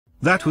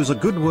That was a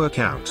good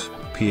workout,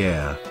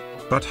 Pierre.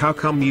 But how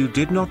come you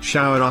did not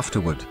shower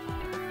afterward?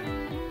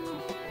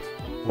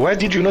 Why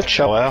did you not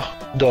shower,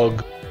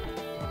 dog?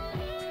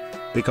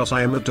 Because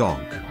I am a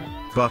dog.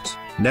 But,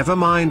 never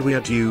mind, we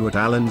are due at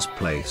Alan's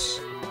place.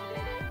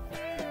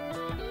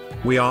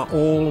 We are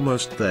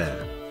almost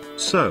there.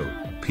 So,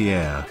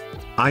 Pierre,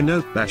 I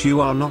note that you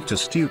are not a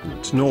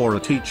student nor a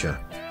teacher.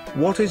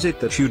 What is it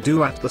that you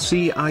do at the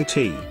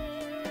CIT?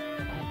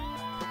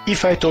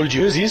 If I told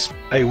you this,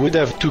 I would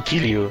have to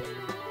kill you.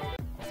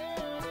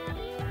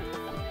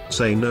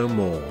 Say no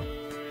more.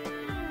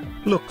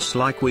 Looks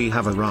like we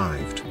have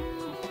arrived.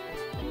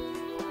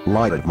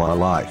 Light of my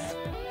life.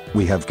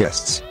 We have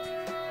guests.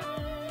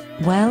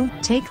 Well,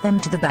 take them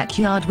to the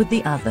backyard with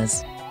the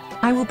others.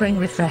 I will bring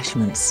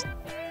refreshments.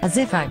 As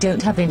if I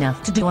don't have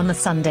enough to do on a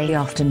Sunday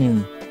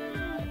afternoon.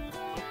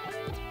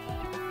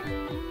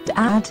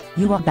 Dad,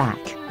 you are back.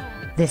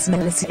 This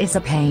Melissa is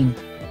a pain.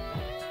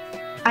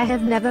 I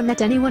have never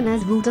met anyone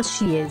as rude as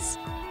she is.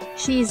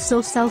 She is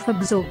so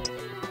self-absorbed.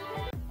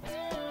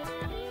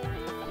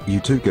 You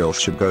two girls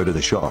should go to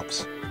the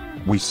shops.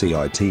 We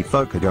CIT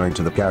folk are going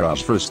to the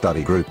garage for a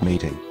study group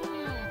meeting.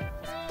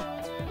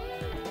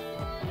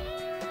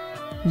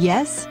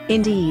 Yes,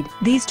 indeed,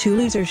 these two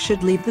losers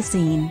should leave the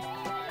scene.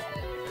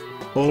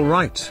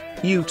 Alright,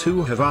 you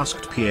two have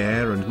asked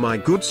Pierre and my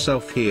good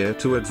self here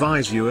to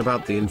advise you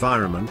about the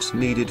environment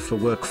needed for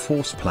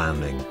workforce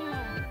planning.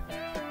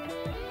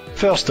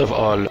 First of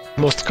all,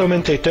 most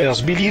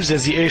commentators believe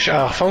that the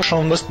HR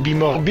function must be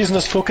more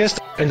business-focused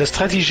and a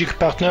strategic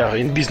partner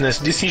in business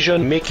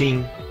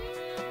decision-making.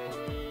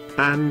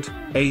 And,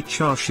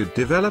 HR should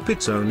develop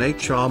its own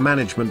HR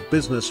management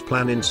business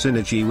plan in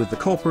synergy with the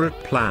corporate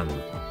plan.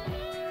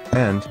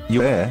 And,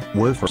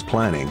 workforce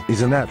planning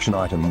is an action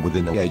item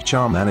within the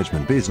HR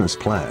management business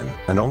plan,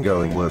 and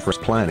ongoing workforce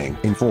planning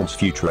informs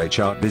future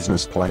HR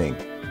business planning.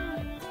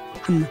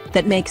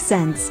 That makes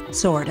sense,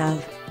 sort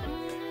of.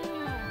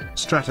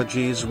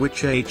 Strategies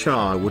which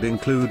HR would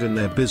include in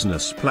their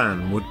business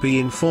plan would be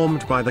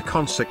informed by the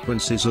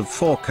consequences of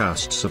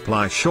forecast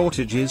supply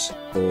shortages,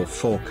 or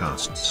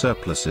forecast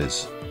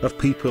surpluses, of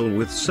people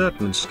with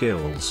certain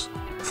skills.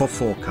 For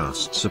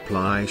forecast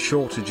supply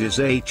shortages,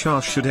 HR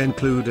should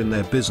include in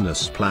their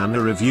business plan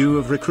a review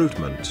of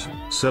recruitment,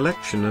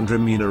 selection and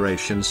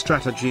remuneration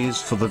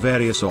strategies for the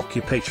various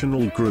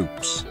occupational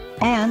groups.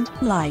 And,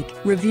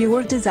 review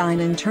or design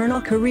internal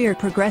career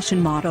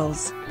progression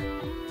models.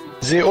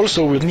 They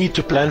also will need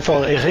to plan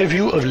for a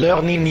review of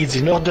learning needs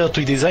in order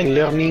to design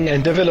learning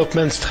and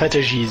development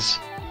strategies.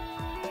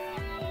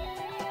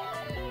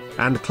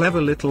 And clever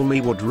little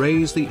me would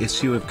raise the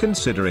issue of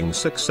considering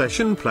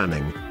succession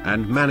planning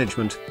and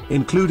management,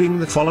 including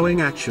the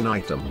following action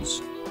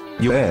items.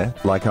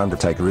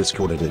 Undertaker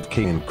risk-audited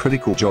key and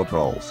critical job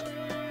roles.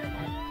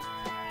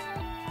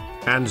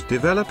 And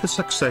develop a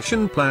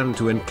succession plan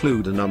to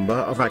include a number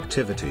of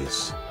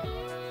activities,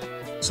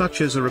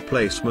 such as a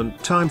replacement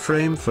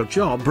timeframe for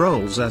job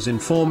roles as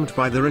informed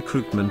by the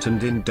recruitment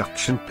and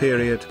induction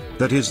period,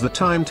 that is the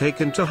time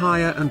taken to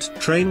hire and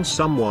train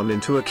someone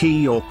into a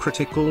key or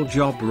critical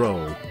job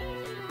role.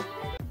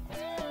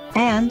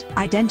 And,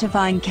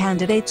 identifying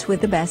candidates with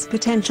the best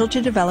potential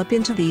to develop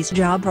into these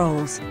job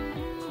roles.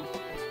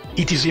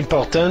 It is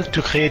important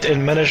to create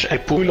and manage a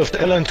pool of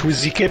talent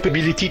with the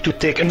capability to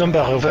take a number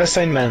of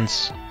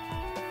assignments.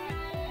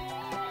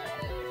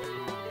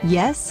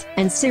 Yes,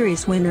 and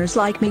serious winners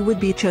like me would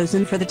be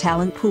chosen for the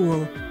talent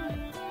pool.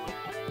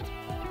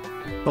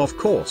 Of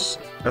course,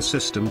 a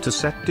system to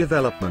set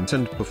development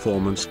and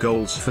performance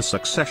goals for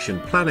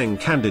succession planning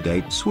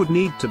candidates would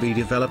need to be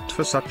developed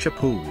for such a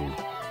pool.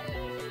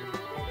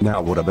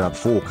 Now what about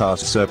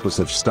forecast surplus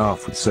of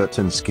staff with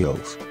certain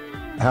skills?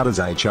 How does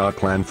HR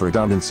plan for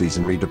redundancies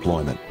and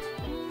redeployment?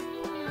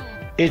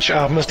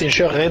 HR must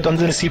ensure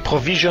redundancy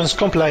provisions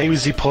comply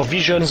with the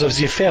provisions of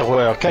the Fair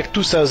Work Act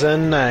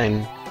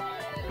 2009.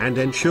 And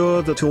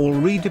ensure that all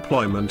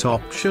redeployment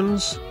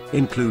options,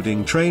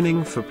 including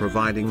training for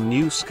providing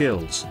new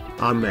skills,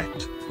 are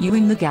met. You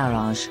in the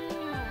garage.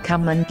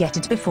 Come and get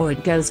it before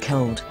it goes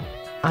cold.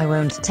 I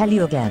won't tell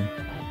you again.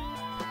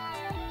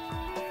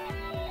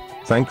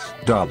 Thanks,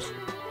 Dubs.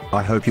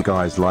 I hope you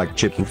guys like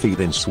chicken feet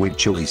in sweet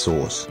chili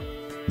sauce.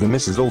 The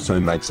missus also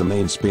makes a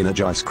mean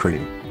spinach ice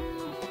cream.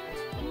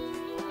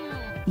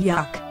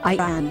 Yuck, I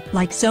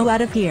am so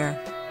out of here.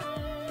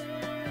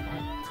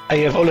 I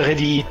have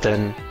already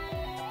eaten.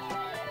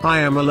 I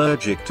am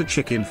allergic to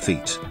chicken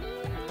feet.